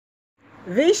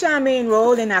The Charmaine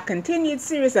role in our continued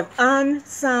series of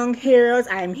Unsung Heroes.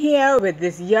 I'm here with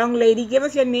this young lady. Give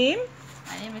us your name.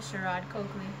 My name is Sharad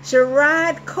Coakley.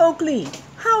 Sharad Coakley.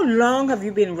 How long have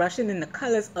you been rushing in the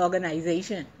Colors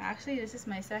organization? Actually, this is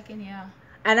my second year.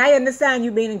 And I understand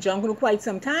you've been in Junkanoo quite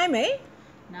some time, eh?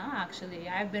 No, actually,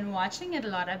 I've been watching it a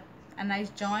lot. And I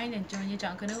joined in Junior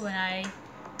Junkanoo when I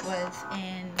was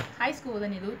in high school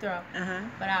in Eleuthera.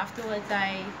 But afterwards,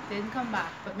 I didn't come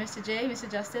back. But Mr.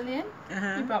 Justilian,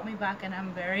 he brought me back, and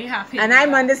I'm very happy. And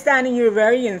I'm understanding you're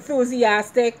very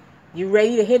enthusiastic. You're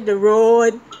ready to hit the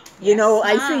road. You know,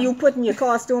 I see you putting your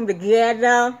costume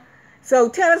together. So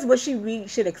tell us what we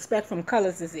should expect from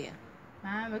Colors this year.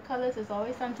 With Colors, it's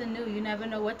always something new. You never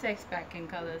know what to expect in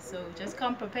Colors. So just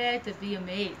come prepared to be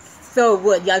amazed. So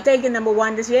what, y'all taking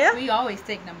 #1 this year? We always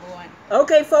take #1.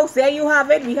 Okay, folks, there you have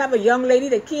it. We have a young lady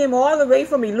that came all the way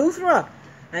from Eleuthera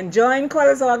and joined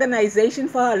Colors organization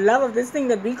for her love of this thing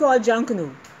that we call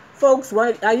Junkanoo. Folks,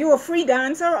 are you a free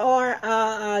dancer or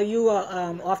are you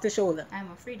off the shoulder? I'm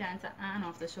a free dancer and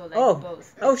off the shoulder. Oh,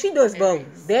 both. Oh, she does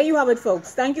both. There you have it,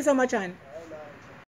 folks. Thank you so much, Anne.